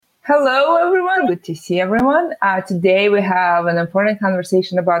Hello, everyone. Good to see everyone. Today we have an important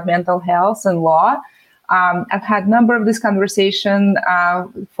conversation about mental health and law. I've had a number of these conversations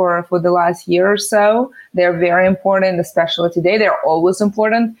for the last year or so. They're very important, especially today. They're always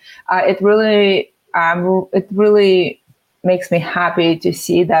important. It really makes me happy to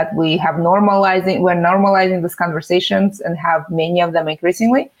see that we're normalizing these conversations and have many of them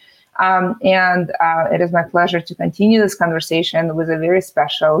increasingly. It is my pleasure to continue this conversation with a very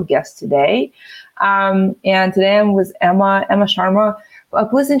special guest today. And today I'm with Emma Sharma.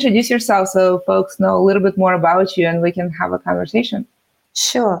 Please introduce yourself so folks know a little bit more about you and we can have a conversation.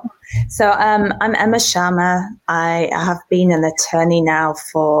 Sure. So I'm Emma Sharma. I have been an attorney now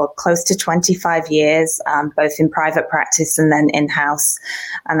for close to 25 years, both in private practice and then in-house.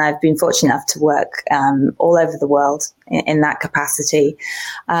 And I've been fortunate enough to work all over the world in that capacity.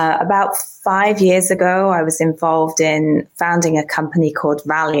 About 5 years ago, I was involved in founding a company called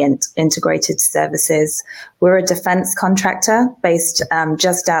Valiant Integrated Services. We're a defense contractor based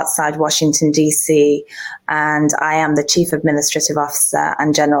just outside Washington, D.C., and I am the Chief Administrative Officer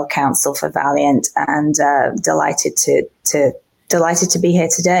and General Counsel for Valiant, and delighted to be here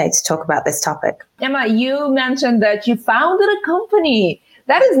today to talk about this topic. Emma, you mentioned that you founded a company.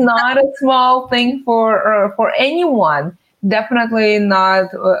 That is not a small thing for anyone. Definitely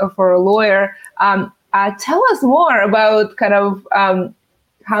not for a lawyer. Tell us more about kind of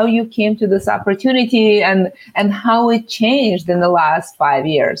how you came to this opportunity and how it changed in the last 5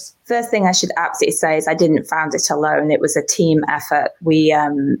 years. First thing I should absolutely say is I didn't found it alone. It was a team effort.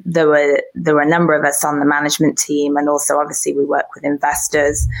 There were a number of us on the management team, and also obviously we work with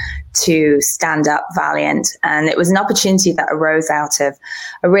investors to stand up Valiant. And it was an opportunity that arose out of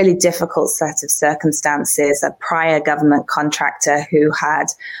a really difficult set of circumstances. A prior government contractor who had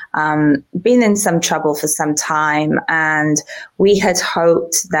been in some trouble for some time, and we had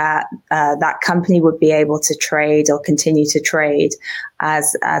hoped that that company would be able to trade or continue to trade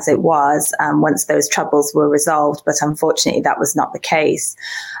as it was once those troubles were resolved. But unfortunately, that was not the case.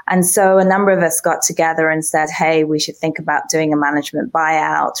 And so a number of us got together and said, hey, we should think about doing a management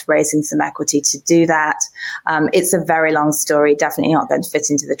buyout, raising some equity to do that. It's a very long story, definitely not going to fit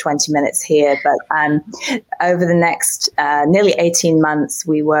into the 20 minutes here. But over the next nearly 18 months,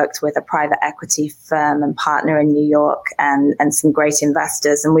 we worked with a private equity firm and partner in New York and some great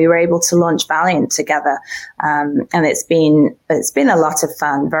investors. And we were able to launch Valiant together. And it's been a lot of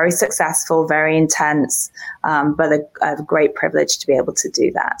fun, very successful, very intense, but a great privilege to be able to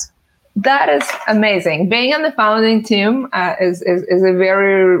do that. That is amazing. Being on the founding team is a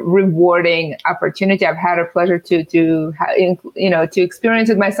very rewarding opportunity. I've had a pleasure to experience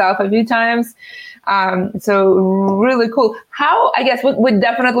it myself a few times. So really cool. How, I guess we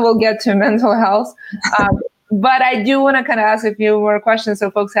definitely will get to mental health. But I do want to kind of ask a few more questions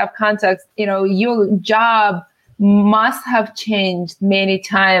so folks have context. Your job must have changed many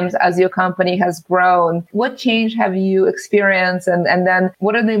times as your company has grown. What change have you experienced? And then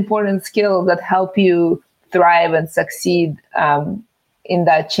what are the important skills that help you thrive and succeed in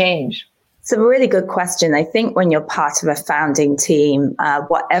that change? It's a really good question. I think when you're part of a founding team,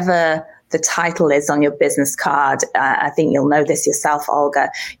 whatever the title is on your business card, I think you'll know this yourself, Olga,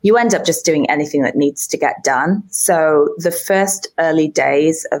 you end up just doing anything that needs to get done. So the first early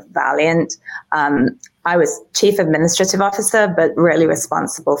days of Valiant, I was Chief Administrative Officer, but really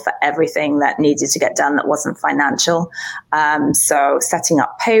responsible for everything that needed to get done that wasn't financial. So setting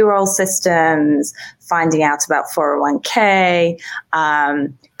up payroll systems, finding out about 401k,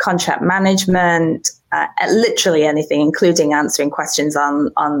 contract management, literally anything, including answering questions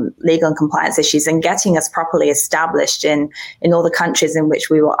on legal and compliance issues and getting us properly established in all the countries in which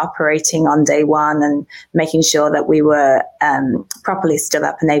we were operating on day one and making sure that we were properly stood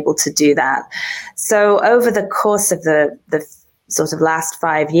up and able to do that. So over the course of the sort of last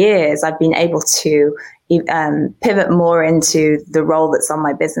 5 years, I've been able to pivot more into the role that's on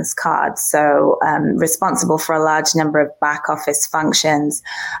my business card. So responsible for a large number of back office functions,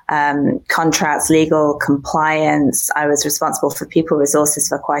 contracts, legal, compliance. I was responsible for people resources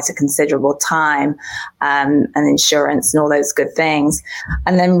for quite a considerable time, and insurance and all those good things.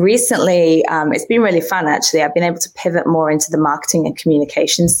 And then recently, it's been really fun, actually. I've been able to pivot more into the marketing and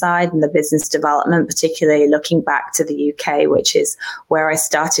communication side and the business development, particularly looking back to the UK, which is where I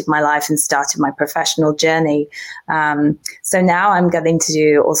started my life and started my professional journey. So now I'm getting to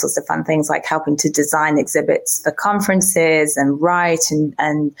do all sorts of fun things like helping to design exhibits for conferences and write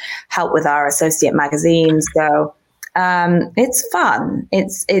and help with our associate magazines. So it's fun.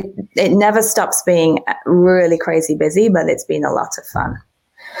 It never stops being really crazy busy, but it's been a lot of fun.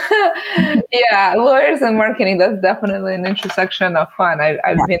 Yeah, lawyers and marketing, that's definitely an intersection of fun.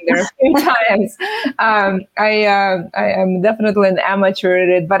 I've been there a few times. I am definitely an amateur at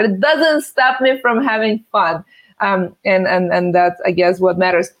it, but it doesn't stop me from having fun. And that's, I guess, what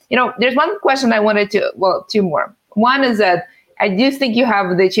matters. There's one question I wanted two more. One is that I do think you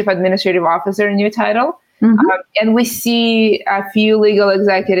have the chief administrative officer in your title. Mm-hmm. And we see a few legal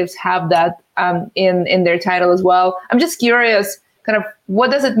executives have that in their title as well. I'm just curious, kind of, what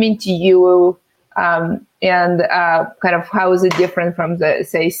does it mean to you? And kind of how is it different from the,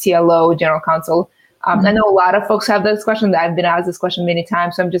 say, CLO, general counsel? Mm-hmm. I know a lot of folks have this question. I've been asked this question many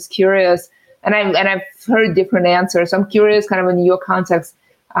times. So I'm just curious. And I've heard different answers. So I'm curious, kind of in your context,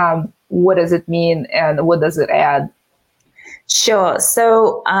 what does it mean and what does it add? Sure.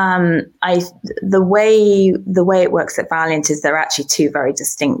 So the way it works at Valiant is there are actually two very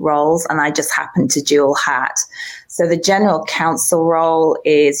distinct roles, and I just happen to dual hat. So the general counsel role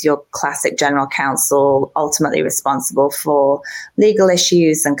is your classic general counsel, ultimately responsible for legal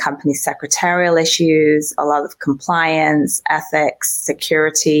issues and company secretarial issues, a lot of compliance, ethics,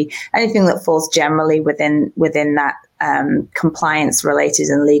 security, anything that falls generally within that compliance related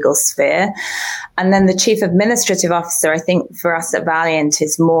and legal sphere. And then the chief administrative officer, I think for us at Valiant,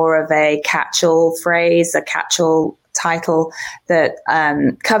 is more of a catch-all phrase, a catch-all title that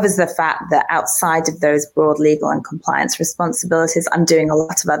covers the fact that outside of those broad legal and compliance responsibilities, I'm doing a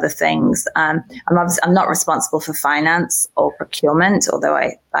lot of other things. I'm not responsible for finance or procurement, although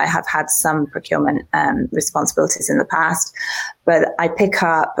I have had some procurement responsibilities in the past. But I pick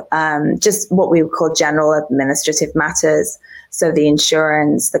up just what we would call general administrative matters. So the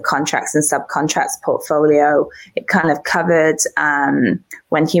insurance, the contracts and subcontracts portfolio, it kind of covered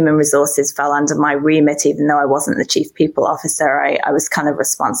when human resources fell under my remit, even though I wasn't the chief people officer, I was kind of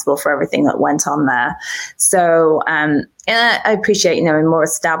responsible for everything that went on there. So and I appreciate, in more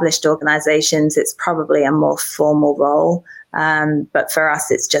established organizations, it's probably a more formal role. But for us,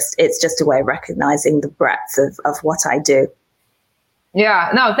 it's just a way of recognizing the breadth of what I do. Yeah,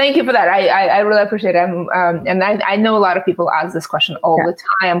 no, thank you for that. I really appreciate it. And I know a lot of people ask this question all the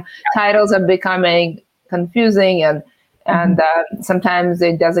time. Yeah. Titles are becoming confusing, and sometimes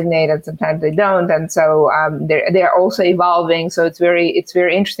they designate and sometimes they don't. And so they're also evolving. So it's very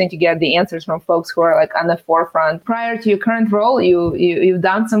interesting to get the answers from folks who are like on the forefront. Prior to your current role, you've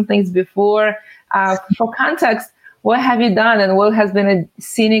done some things before. For context, what have you done, and what has been a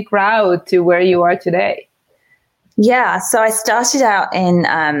scenic route to where you are today? Yeah, so I started out in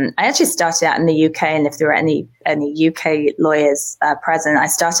the UK, and if there are any UK lawyers present, I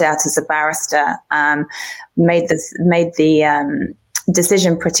started out as a barrister. Made the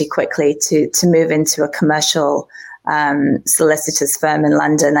decision pretty quickly to move into a commercial solicitors firm in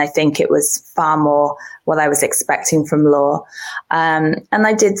London. I think it was far more what I was expecting from law, and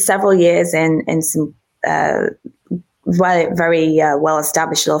I did several years in some very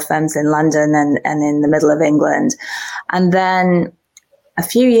well-established law firms in London and in the middle of England. And then a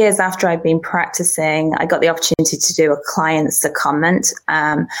few years after I'd been practicing, I got the opportunity to do a client secondment.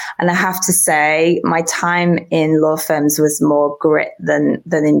 And I have to say, my time in law firms was more grit than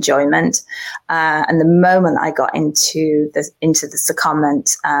enjoyment. And the moment I got into the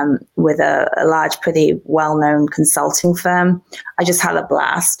secondment with a large, pretty well-known consulting firm, I just had a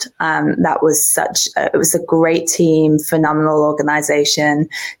blast. That was it was a great team, phenomenal organization,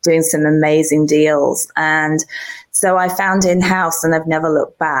 doing some amazing deals. And so I found in-house, and I've never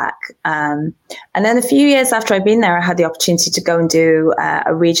looked back. And then a few years after I'd been there, I had the opportunity to go and do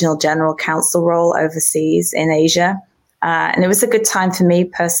a regional general counsel role overseas in Asia. And it was a good time for me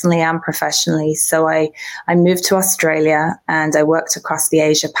personally and professionally. So I moved to Australia, and I worked across the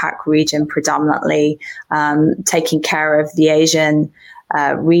Asia Pac region predominantly, taking care of the Asian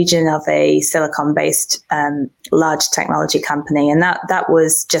region of a Silicon-based large technology company. And that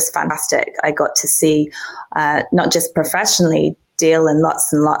was just fantastic. I got to see not just professionally deal in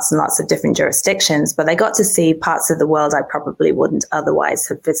lots and lots and lots of different jurisdictions, but I got to see parts of the world I probably wouldn't otherwise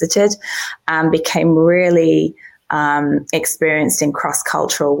have visited, and became really experienced in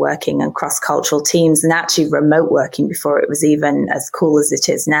cross-cultural working and cross-cultural teams, and actually remote working before it was even as cool as it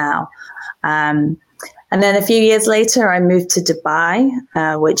is now. And then a few years later, I moved to Dubai,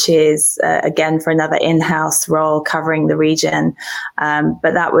 which is, again, for another in-house role covering the region.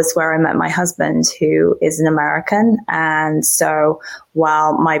 But that was where I met my husband, who is an American. And so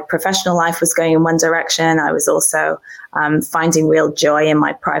while my professional life was going in one direction, I was also finding real joy in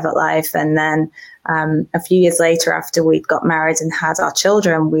my private life. And then a few years later, after we'd got married and had our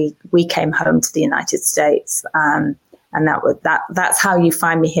children, we came home to the United States. And that's how you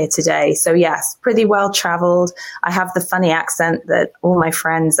find me here today. So yes, pretty well traveled. I have the funny accent that all my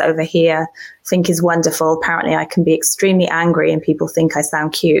friends over here think is wonderful. Apparently I can be extremely angry and people think I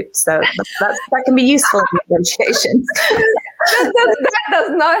sound cute. So that can be useful in negotiations. That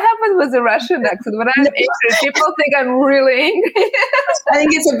does not happen with the Russian accent. When I'm angry, people think I'm really angry. I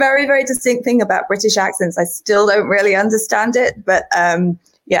think it's a very, very distinct thing about British accents. I still don't really understand it, but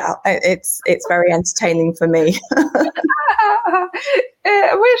yeah, it's very entertaining for me.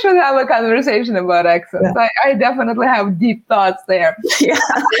 We should have a conversation about accents. Yeah. I definitely have deep thoughts there. Yeah.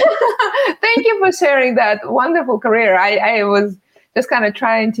 Thank you for sharing that wonderful career. I was just kind of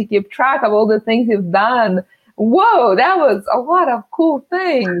trying to keep track of all the things you've done. Whoa, that was a lot of cool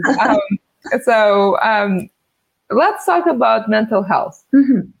things. So let's talk about mental health.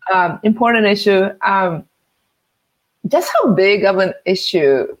 Mm-hmm. Important issue. Just how big of an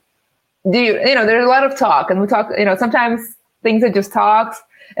issue do you know, there's a lot of talk, and we talk, sometimes things are just talks,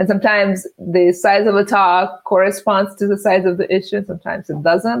 and sometimes the size of a talk corresponds to the size of the issue, and sometimes it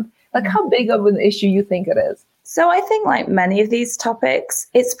doesn't. Like, how big of an issue you think it is? So I think, like many of these topics,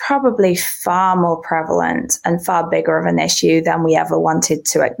 it's probably far more prevalent and far bigger of an issue than we ever wanted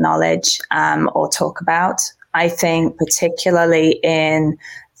to acknowledge or talk about. I think particularly in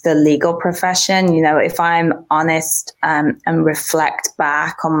the legal profession, if I'm honest and reflect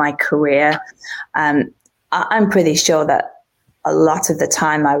back on my career, I'm pretty sure that a lot of the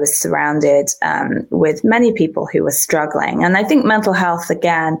time I was surrounded with many people who were struggling. And I think mental health,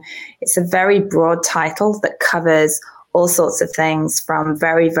 again, it's a very broad title that covers all sorts of things, from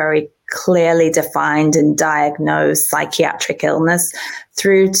very, very clearly defined and diagnosed psychiatric illness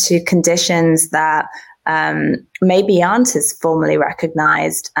through to conditions that maybe aren't as formally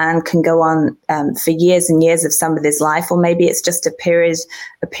recognized and can go on for years and years of somebody's life, or maybe it's just a period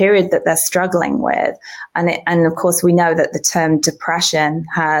that they're struggling with. And of course, we know that the term depression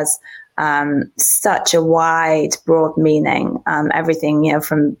has such a wide, broad meaning. Everything,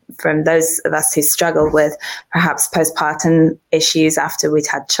 from those of us who struggle with perhaps postpartum issues after we'd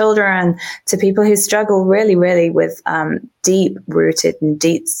had children, to people who struggle really, really with deep-rooted and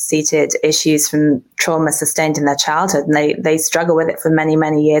deep-seated issues from trauma sustained in their childhood, and they struggle with it for many,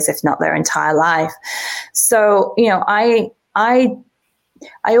 many years, if not their entire life. So,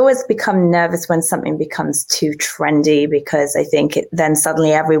 I always become nervous when something becomes too trendy, because I think then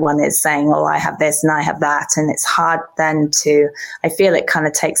suddenly everyone is saying, oh, I have this and I have that. And it's hard then I feel it kind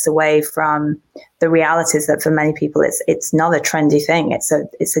of takes away from the realities that for many people, it's not a trendy thing. It's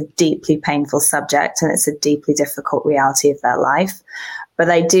a deeply painful subject, and it's a deeply difficult reality of their life. But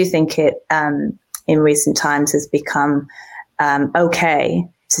I do think it, in recent times, has become okay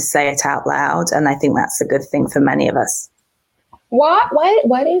to say it out loud. And I think that's a good thing for many of us. Why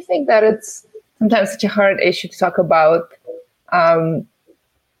do you think that it's sometimes such a hard issue to talk about?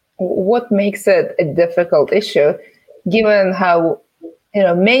 What makes it a difficult issue, given how,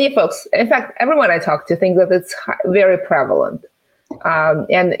 many folks, in fact, everyone I talk to thinks that it's very prevalent,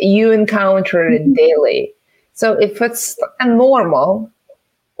 and you encounter it daily. So if it's normal,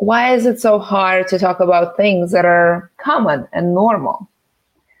 why is it so hard to talk about things that are common and normal?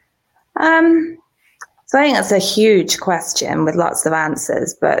 So I think that's a huge question with lots of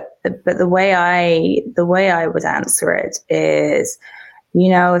answers, but the way I would answer it is,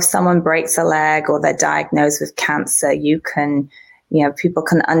 if someone breaks a leg or they're diagnosed with cancer, people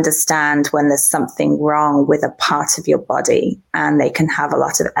can understand when there's something wrong with a part of your body, and they can have a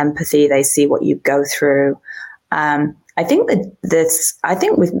lot of empathy. They see what you go through. I think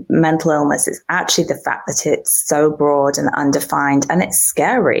with mental illness, it's actually the fact that it's so broad and undefined, and it's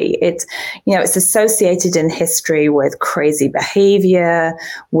scary. It's associated in history with crazy behavior,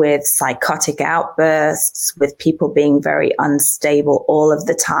 with psychotic outbursts, with people being very unstable all of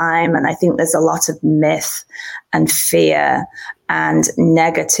the time. And I think there's a lot of myth and fear and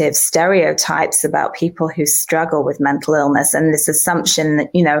negative stereotypes about people who struggle with mental illness. And this assumption that,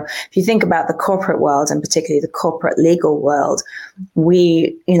 if you think about the corporate world, and particularly the corporate legal world,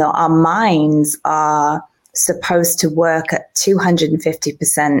 our minds are supposed to work at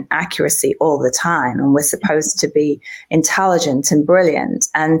 250% accuracy all the time. And we're supposed to be intelligent and brilliant.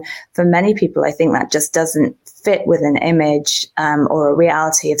 And for many people, I think that just doesn't fit with an image or a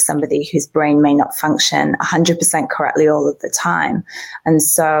reality of somebody whose brain may not function 100% correctly all of the time. And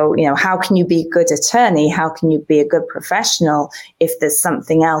so, how can you be a good attorney? How can you be a good professional if there's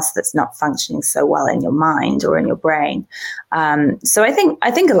something else that's not functioning so well in your mind or in your brain? So I think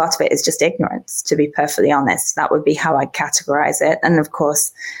a lot of it is just ignorance, to be perfectly honest. That would be how I'd categorize it. And of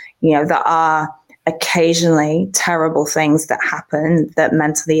course, there are occasionally terrible things that happen that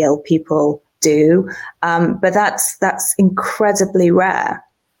mentally ill people do. But that's incredibly rare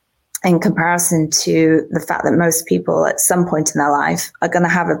in comparison to the fact that most people at some point in their life are going to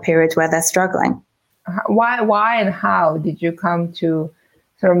have a period where they're struggling. Why and how did you come to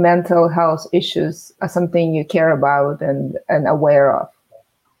sort of mental health issues as something you care about and aware of?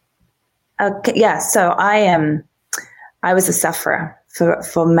 Yeah, so I was a sufferer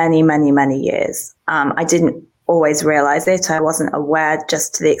for many, many, many years. I didn't always realize it. I wasn't aware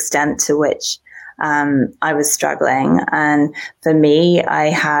just to the extent to which I was struggling. And for me, I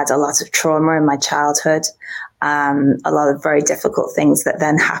had a lot of trauma in my childhood, a lot of very difficult things that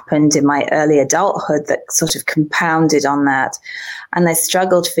then happened in my early adulthood that sort of compounded on that. And I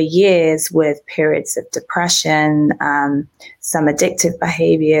struggled for years with periods of depression, some addictive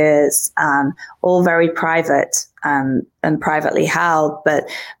behaviors, all very private and privately held, but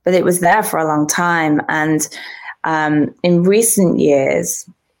it was there for a long time. And in recent years,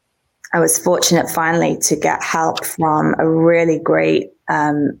 I was fortunate finally to get help from a really great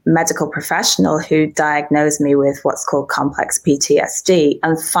medical professional who diagnosed me with what's called complex PTSD.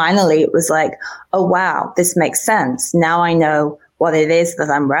 And finally, it was like, oh, wow, this makes sense. Now I know what it is that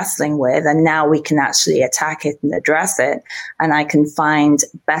I'm wrestling with, and now we can actually attack it and address it. And I can find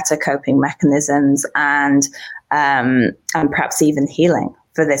better coping mechanisms and perhaps even healing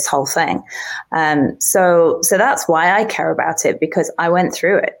for this whole thing. So that's why I care about it, because I went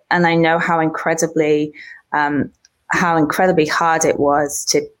through it and I know how incredibly hard it was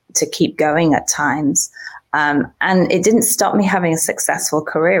to keep going at times. And it didn't stop me having a successful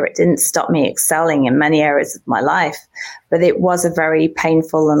career. It didn't stop me excelling in many areas of my life, but it was a very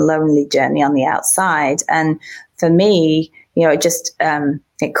painful and lonely journey on the outside. And for me,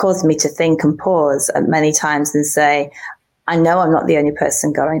 it caused me to think and pause at many times and say, I know I'm not the only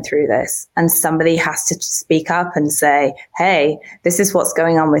person going through this, and somebody has to speak up and say, hey, this is what's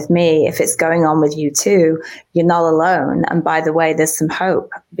going on with me. If it's going on with you too, you're not alone. And by the way, there's some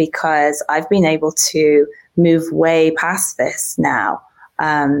hope, because I've been able to move way past this now.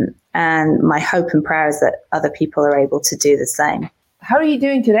 And my hope and prayer is that other people are able to do the same. How are you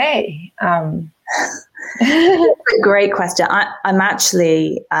doing today? Great question. I'm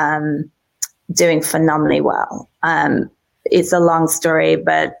actually doing phenomenally well. It's a long story,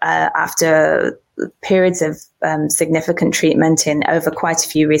 but after periods of significant treatment in over quite a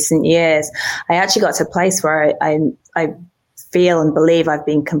few recent years, I actually got to a place where I feel and believe I've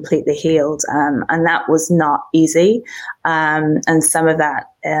been completely healed. And that was not easy. And some of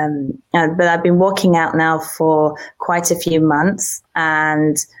that, but I've been walking out now for quite a few months,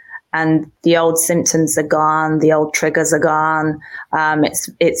 and the old symptoms are gone. The old triggers are gone.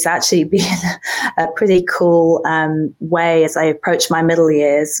 It's actually been a pretty cool way as I approach my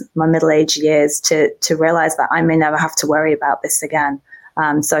middle-aged years to realize that I may never have to worry about this again.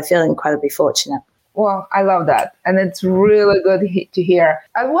 So I feel incredibly fortunate. Well, I love that. And it's really good to hear.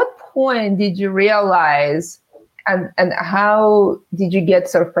 At what point did you realize and how did you get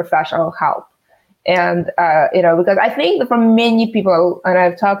sort of professional help? And, because I think that for many people, and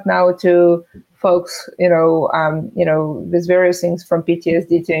I've talked now to folks, there's various things from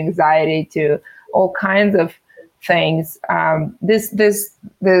PTSD to anxiety to all kinds of things.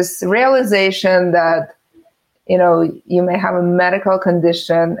 This realization that, you may have a medical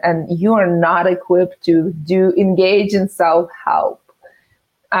condition and you are not equipped to engage in self-help.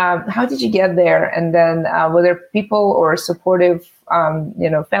 How did you get there? And then were there people or supportive,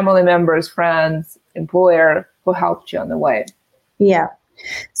 family members, friends, employer who helped you on the way? Yeah.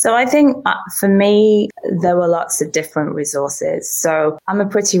 So I think for me, there were lots of different resources. So I'm a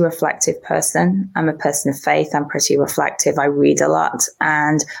pretty reflective person. I'm a person of faith. I'm pretty reflective. I read a lot.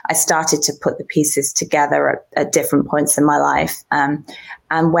 And I started to put the pieces together at different points in my life. And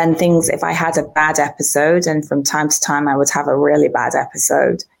when if I had a bad episode, and from time to time I would have a really bad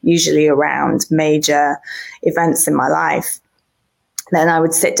episode, usually around major events in my life, then I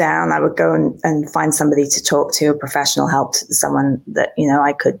would sit down, I would go and find somebody to talk to, a professional help, someone that,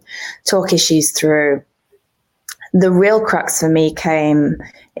 I could talk issues through. The real crux for me came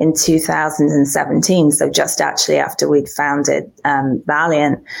in 2017. So just actually after we'd founded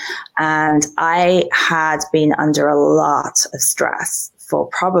Valiant. And I had been under a lot of stress for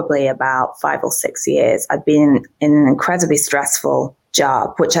probably about 5 or 6 years. I'd been in an incredibly stressful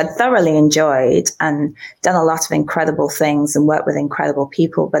job, which I'd thoroughly enjoyed and done a lot of incredible things and worked with incredible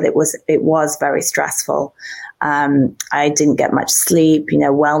people, but it was very stressful. I didn't get much sleep,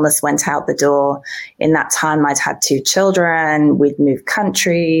 wellness went out the door. In that time, I'd had 2 children, we'd moved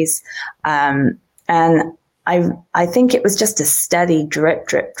countries. And I think it was just a steady drip,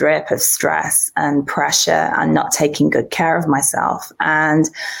 drip, drip of stress and pressure and not taking good care of myself. And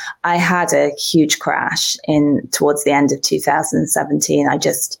I had a huge crash towards the end of 2017. I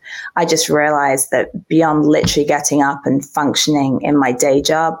just realized that beyond literally getting up and functioning in my day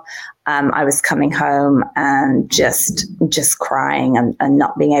job, I was coming home and just crying and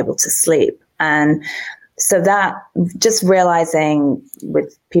not being able to sleep. And so that just realizing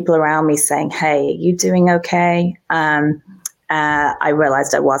with people around me saying, hey, you doing okay? I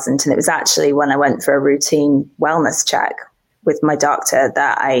realized I wasn't. And it was actually when I went for a routine wellness check with my doctor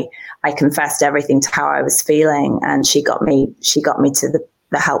that I confessed everything to how I was feeling. And she got me to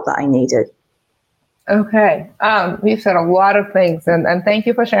the help that I needed. Okay. We've said a lot of things and thank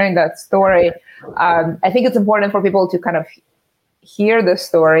you for sharing that story. I think it's important for people to kind of hear the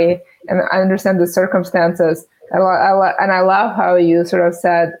story and understand the circumstances. And I love how you sort of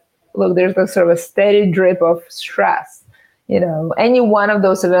said, look, there's this sort of a steady drip of stress. Any one of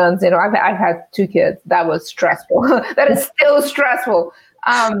those events, I've had 2 kids. That was stressful. That is still stressful.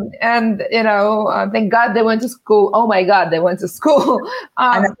 And thank God they went to school. Oh my God, they went to school.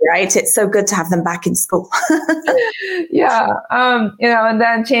 Right. It's so good to have them back in school. Yeah. And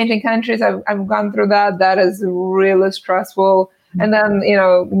then changing countries, I've gone through that. That is really stressful. And then,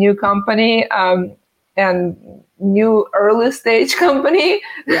 new company, and new early stage company,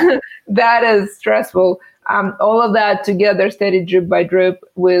 that is stressful. All of that together, steady drip by drip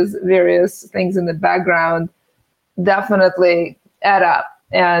with various things in the background, definitely add up.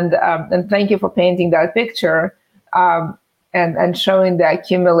 And thank you for painting that picture, and showing the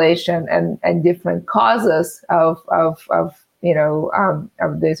accumulation and different causes of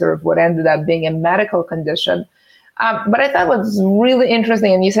the sort of what ended up being a medical condition. But I thought was really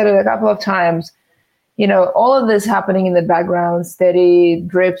interesting, and you said it a couple of times, all of this happening in the background, steady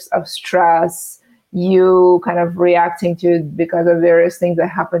drips of stress, you kind of reacting to it because of various things that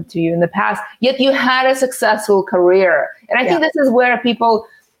happened to you in the past, yet you had a successful career. And I think this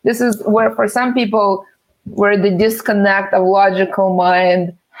is where for some people, where the disconnect of logical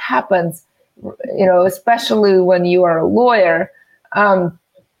mind happens, especially when you are a lawyer.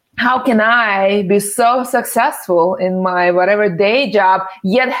 How can I be so successful in my whatever day job,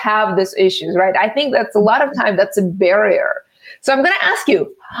 yet have these issues, right? I think that's a lot of time, that's a barrier. So I'm going to ask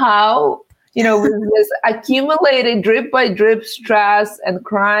you how, with this accumulated drip by drip stress and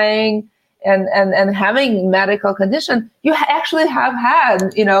crying and having medical condition, you actually have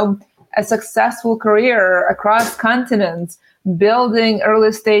had, a successful career across continents, building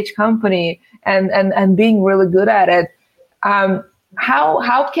early stage company and being really good at it.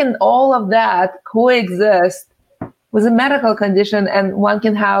 How can all of that coexist with a medical condition and one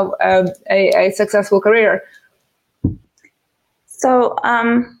can have a successful career? So,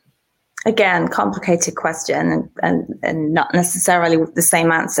 again, complicated question and not necessarily the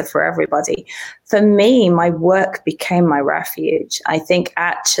same answer for everybody. For me, my work became my refuge. I think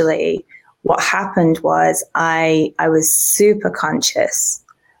actually what happened was I was super conscious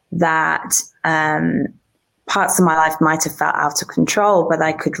that parts of my life might have felt out of control, but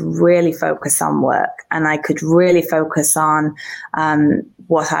I could really focus on work and I could really focus on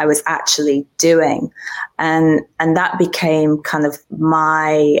what I was actually doing. And that became kind of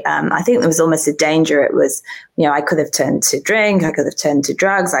my, I think there was almost a danger. It was, I could have turned to drink, I could have turned to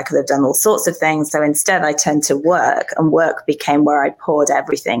drugs, I could have done all sorts of things. So instead I turned to work, and work became where I poured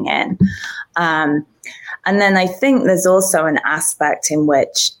everything in. And then I think there's also an aspect in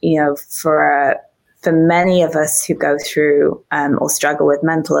which, for many of us who go through or struggle with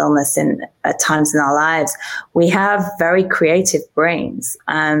mental illness at times in our lives, we have very creative brains.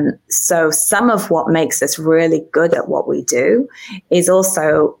 So some of what makes us really good at what we do is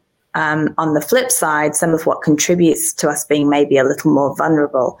also, on the flip side, some of what contributes to us being maybe a little more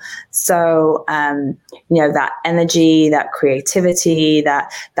vulnerable. So, that energy, that creativity,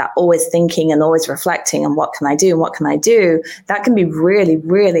 that always thinking and always reflecting on what can I do and what can I do, that can be really,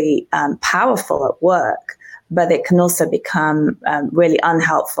 really powerful at work. But it can also become really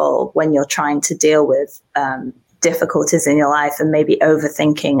unhelpful when you're trying to deal with difficulties in your life and maybe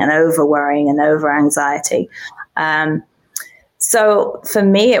overthinking and over worrying and over anxiety. So for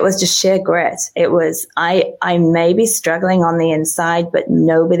me, it was just sheer grit. It was, I may be struggling on the inside, but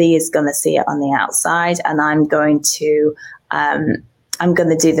nobody is going to see it on the outside. And I'm going to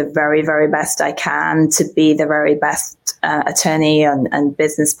do the very, very best I can to be the very best attorney and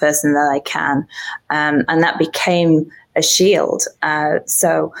business person that I can. And that became a shield.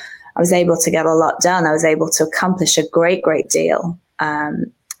 So I was able to get a lot done. I was able to accomplish a great, great deal.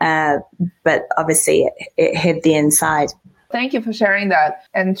 But obviously it hid the inside. Thank you for sharing that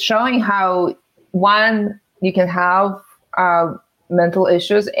and showing how one you can have mental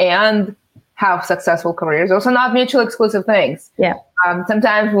issues and have successful careers. Those are not mutually exclusive things. Yeah.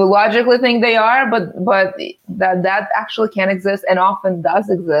 Sometimes we logically think they are, but that actually can exist and often does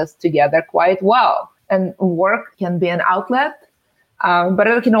exist together quite well. And work can be an outlet, but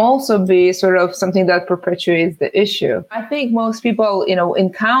it can also be sort of something that perpetuates the issue. I think most people,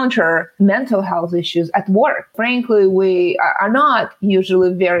 encounter mental health issues at work. Frankly, we are not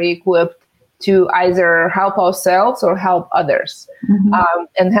usually very equipped to either help ourselves or help others. Mm-hmm.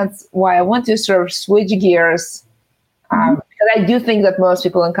 And hence why I want to sort of switch gears. Because I do think that most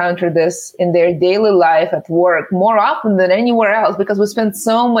people encounter this in their daily life at work more often than anywhere else, because we spend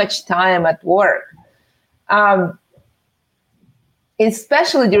so much time at work.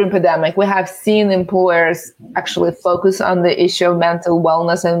 Especially during pandemic, we have seen employers actually focus on the issue of mental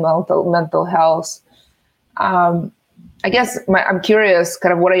wellness and mental health. I guess I'm curious,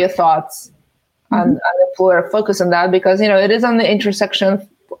 kind of, what are your thoughts on employer focus on that? Because, it is on the intersection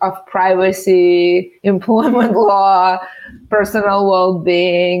of privacy, employment law, personal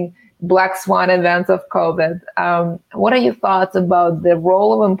well-being, black swan events of COVID. What are your thoughts about the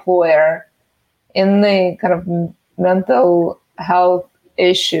role of employer in the kind of mental health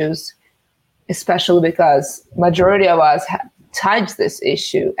issues, especially because majority of us touch this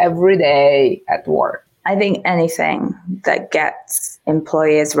issue every day at work? I think anything that gets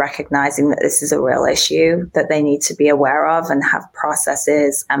employers recognizing that this is a real issue that they need to be aware of and have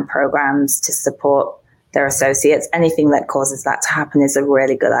processes and programs to support their associates, anything that causes that to happen is a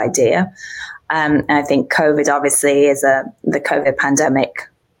really good idea. And I think COVID, obviously, the COVID pandemic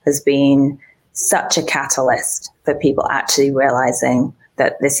has been such a catalyst for people actually realizing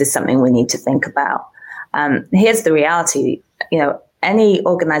that this is something we need to think about. Here's the reality, any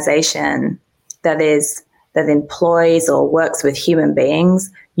organization that employs or works with human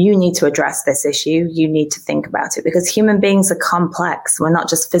beings, you need to address this issue. You need to think about it, because human beings are complex. We're not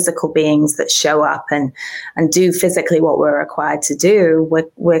just physical beings that show up and do physically what we're required to do.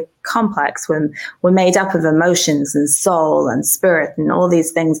 We're complex. We're made up of emotions and soul and spirit and all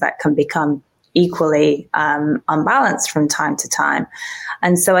these things that can become equally unbalanced from time to time.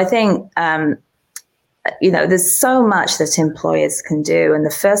 And so I think there's so much that employers can do. And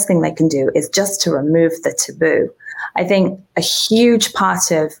the first thing they can do is just to remove the taboo. I think a huge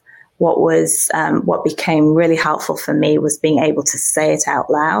part of what became really helpful for me was being able to say it out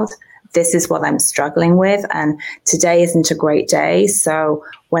loud. This is what I'm struggling with, and today isn't a great day. So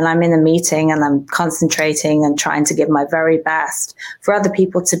when I'm in a meeting and I'm concentrating and trying to give my very best, for other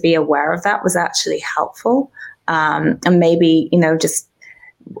people to be aware of that was actually helpful. And maybe, just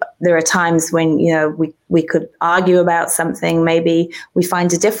there are times when, we could argue about something. Maybe we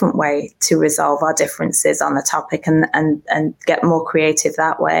find a different way to resolve our differences on the topic and get more creative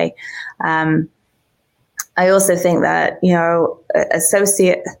that way. I also think that,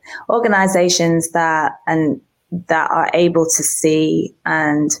 associate organizations that are able to see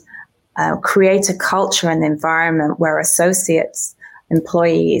and create a culture and environment where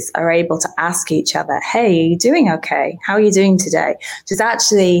employees are able to ask each other, hey, are you doing okay? How are you doing today? Just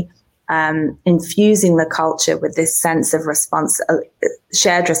actually infusing the culture with this sense of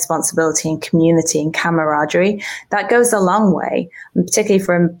shared responsibility and community and camaraderie, that goes a long way. And particularly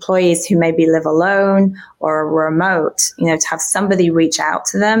for employees who maybe live alone or are remote, to have somebody reach out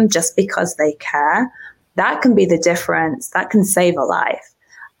to them just because they care, that can be the difference. That can save a life.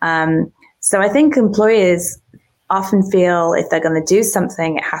 So I think employers often feel if they're going to do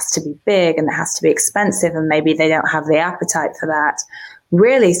something, it has to be big and it has to be expensive, and maybe they don't have the appetite for that.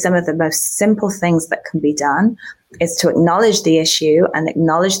 Really, some of the most simple things that can be done is to acknowledge the issue and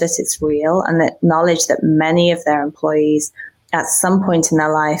acknowledge that it's real, and acknowledge that many of their employees at some point in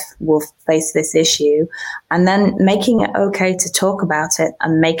their life will face this issue, and then making it okay to talk about it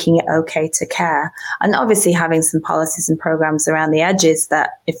and making it okay to care. And obviously having some policies and programs around the edges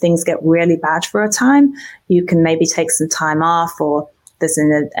that if things get really bad for a time, you can maybe take some time off, or there's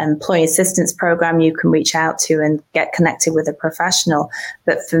an employee assistance program you can reach out to and get connected with a professional.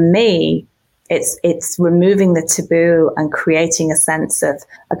 But for me, it's removing the taboo and creating a sense of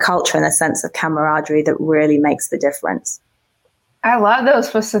a culture and a sense of camaraderie that really makes the difference. I love those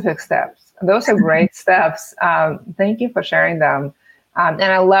specific steps. Those are great steps. Thank you for sharing them. And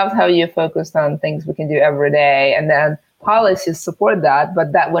I loved how you focused on things we can do every day, and then policies support that,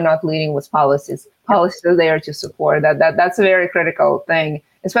 but that we're not leading with policies. Policies are there to support that. That's a very critical thing,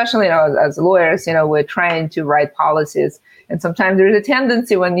 especially as lawyers. We're trying to write policies, and sometimes there's a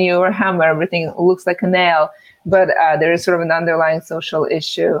tendency when you hammer everything looks like a nail. But there is sort of an underlying social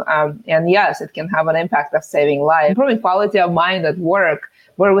issue. And yes, it can have an impact of saving life, improving quality of mind at work,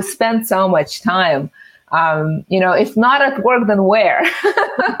 where we spend so much time. If not at work, then where?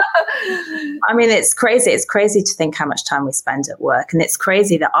 I mean, it's crazy. It's crazy to think how much time we spend at work. And it's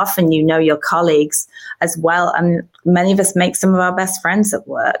crazy that often your colleagues as well. And many of us make some of our best friends at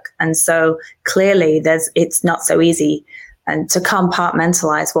work. And so clearly it's not so easy and to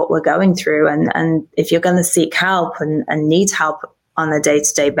compartmentalize what we're going through. And if you're going to seek help and need help on a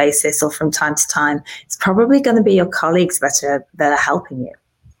day-to-day basis or from time to time, it's probably going to be your colleagues that are helping you.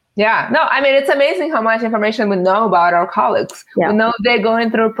 Yeah, no, I mean, it's amazing how much information we know about our colleagues. Yeah. We know if they're going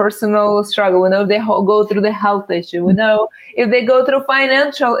through personal struggle. We know if they go through the health issue. We know if they go through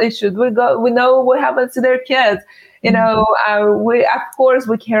financial issues. We know what happens to their kids. Of course,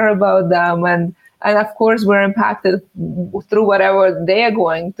 we care about them. And of course, we're impacted through whatever they are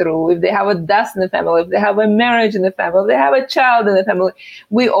going through. If they have a death in the family, if they have a marriage in the family, if they have a child in the family,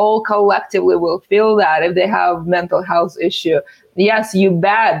 we all collectively will feel that. If they have mental health issue, yes, you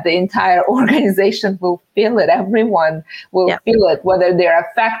bet the entire organization will feel it. Everyone will feel it, whether they're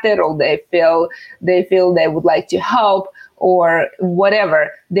affected or they feel they would like to help or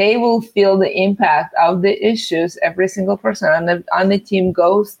whatever. They will feel the impact of the issues every single person on the team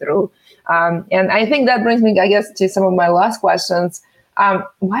goes through. And I think that brings me, I guess, to some of my last questions.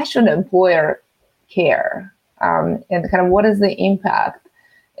 Why should an employer care? And kind of what is the impact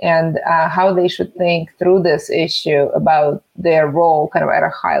and how they should think through this issue about their role kind of at a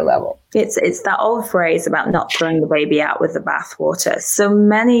high level? It's that old phrase about not throwing the baby out with the bathwater. So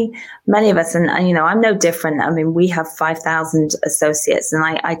many of us, and I'm no different. I mean, we have 5,000 associates, and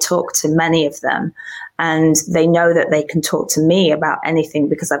I talk to many of them, and they know that they can talk to me about anything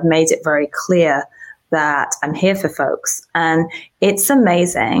because I've made it very clear that I'm here for folks. And it's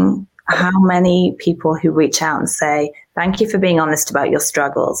amazing how many people who reach out and say, thank you for being honest about your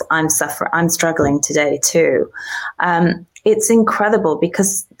struggles. I'm struggling today too. It's incredible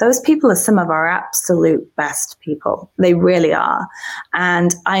because those people are some of our absolute best people. They really are.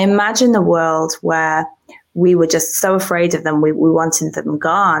 And I imagine a world where we were just so afraid of them. We wanted them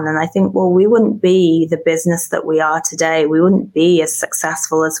gone. And I think, well, we wouldn't be the business that we are today. We wouldn't be as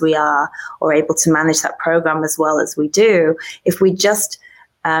successful as we are or able to manage that program as well as we do if we just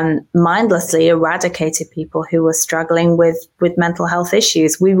mindlessly eradicated people who were struggling with mental health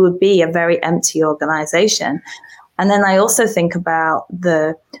issues. We would be a very empty organization. And then I also think about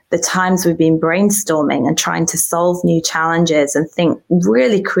the times we've been brainstorming and trying to solve new challenges and think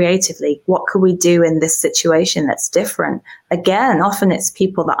really creatively, what could we do in this situation that's different? Again, often it's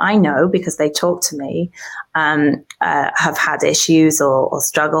people that I know because they talk to me, have had issues or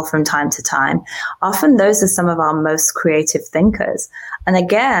struggle from time to time. Often those are some of our most creative thinkers. And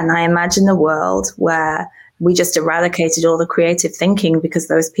again, I imagine a world where we just eradicated all the creative thinking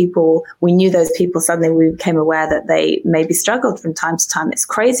because we knew those people, suddenly we became aware that they maybe struggled from time to time. It's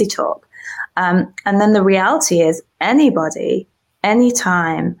crazy talk. And then the reality is anybody,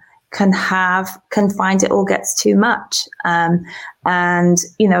 anytime can find it all gets too much. And,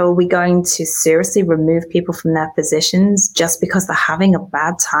 are we going to seriously remove people from their positions just because they're having a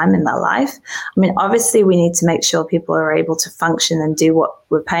bad time in their life? I mean, obviously we need to make sure people are able to function and do what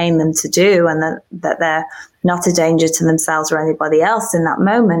we're paying them to do and that they're not a danger to themselves or anybody else in that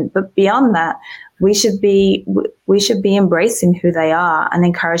moment. But beyond that, we should be embracing who they are and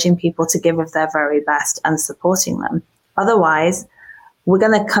encouraging people to give of their very best and supporting them. Otherwise, we're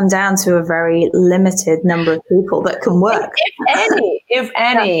going to come down to a very limited number of people that can work. If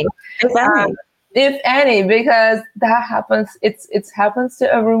any, because that happens. It happens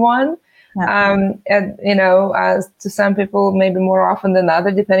to everyone. Yeah. As to some people, maybe more often than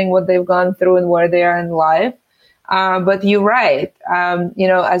others, depending what they've gone through and where they are in life. But you're right.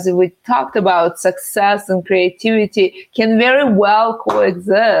 As we talked about, success and creativity can very well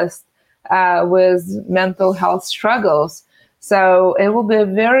coexist with mental health struggles. So it will be a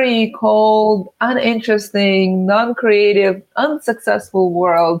very cold, uninteresting, non-creative, unsuccessful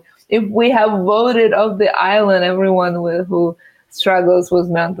world if we have voted off the island everyone who struggles with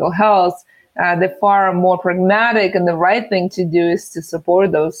mental health. The far more pragmatic and the right thing to do is to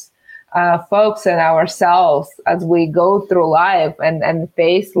support those folks and ourselves as we go through life and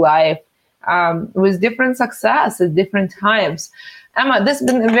face life with different success at different times. Emma, this has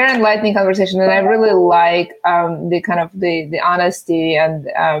been a very enlightening conversation, and I really like the honesty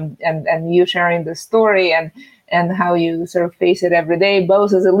and you sharing the story and how you sort of face it every day,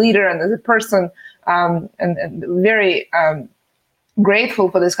 both as a leader and as a person, and very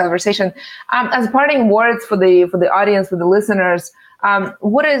grateful for this conversation. As parting words for the audience, for the listeners,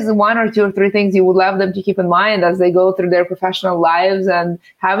 what is one or two or three things you would love them to keep in mind as they go through their professional lives and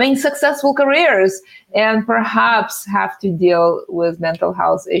having successful careers and perhaps have to deal with mental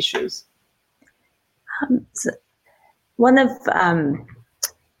health issues? So one of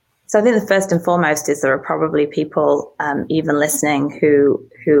so I think the first and foremost is there are probably people even listening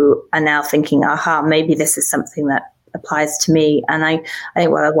who are now thinking, aha, maybe this is something that applies to me. And I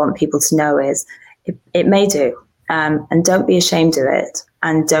think what I want people to know is it may do. And don't be ashamed of it.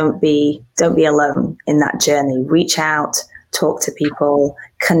 And don't be alone in that journey. Reach out, talk to people,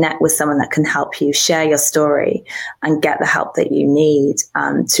 connect with someone that can help you, share your story, and get the help that you need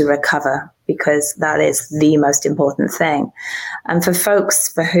to recover, because that is the most important thing. And for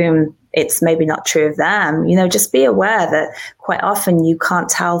folks for whom it's maybe not true of them, just be aware that quite often you can't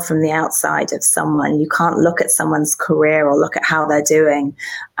tell from the outside of someone. You can't look at someone's career or look at how they're doing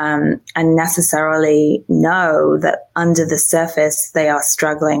and necessarily know that under the surface they are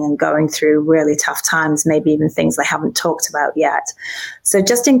struggling and going through really tough times, maybe even things they haven't talked about yet. So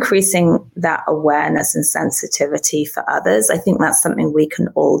just increasing that awareness and sensitivity for others, I think that's something we can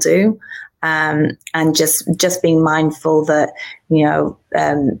all do. And just being mindful that,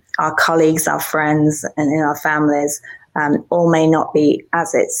 our colleagues, our friends, and in our families, all may not be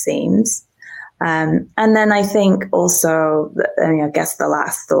as it seems. And then I think also, I guess the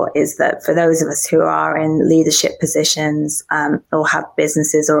last thought is that for those of us who are in leadership positions or have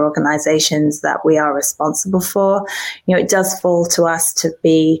businesses or organizations that we are responsible for, it does fall to us to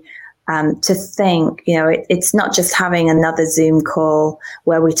be to think, it's not just having another Zoom call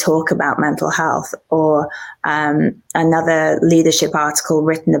where we talk about mental health or another leadership article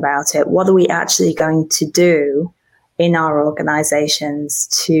written about it. What are we actually going to do in our organizations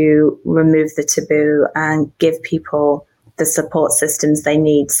to remove the taboo and give people the support systems they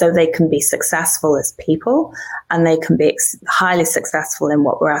need so they can be successful as people and they can be highly successful in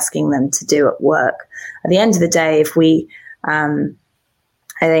what we're asking them to do at work? At the end of the day, if we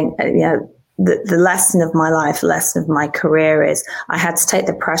I think, the lesson of my life, lesson of my career is I had to take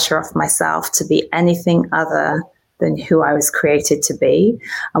the pressure off myself to be anything other than who I was created to be.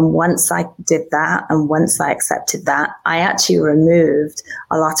 And once I did that, and once I accepted that, I actually removed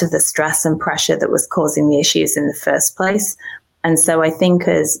a lot of the stress and pressure that was causing the issues in the first place. And so I think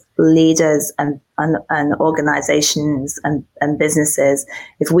as leaders and organizations and businesses,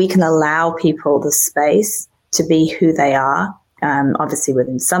 if we can allow people the space to be who they are, obviously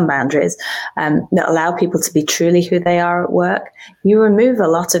within some boundaries, that allow people to be truly who they are at work, you remove a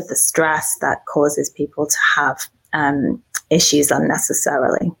lot of the stress that causes people to have issues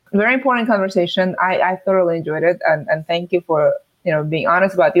unnecessarily. Very important conversation. I thoroughly enjoyed it. And thank you for being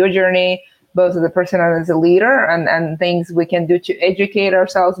honest about your journey, both as a person and as a leader, and things we can do to educate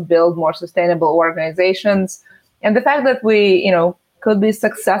ourselves, build more sustainable organizations. And the fact that we, could be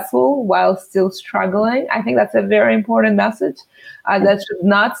successful while still struggling. I think that's a very important message. That should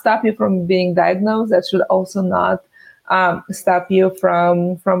not stop you from being diagnosed. That should also not stop you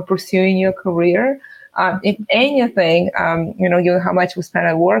from pursuing your career. If anything, given how much we spend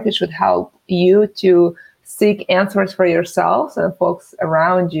at work, it should help you to seek answers for yourselves and folks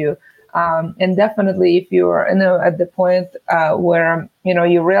around you. And definitely, if you're at the point where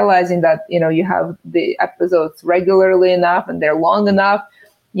you're realizing that you have the episodes regularly enough and they're long enough,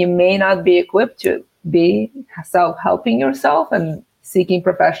 you may not be equipped to be self-helping yourself and seeking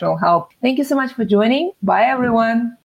professional help. Thank you so much for joining. Bye, everyone.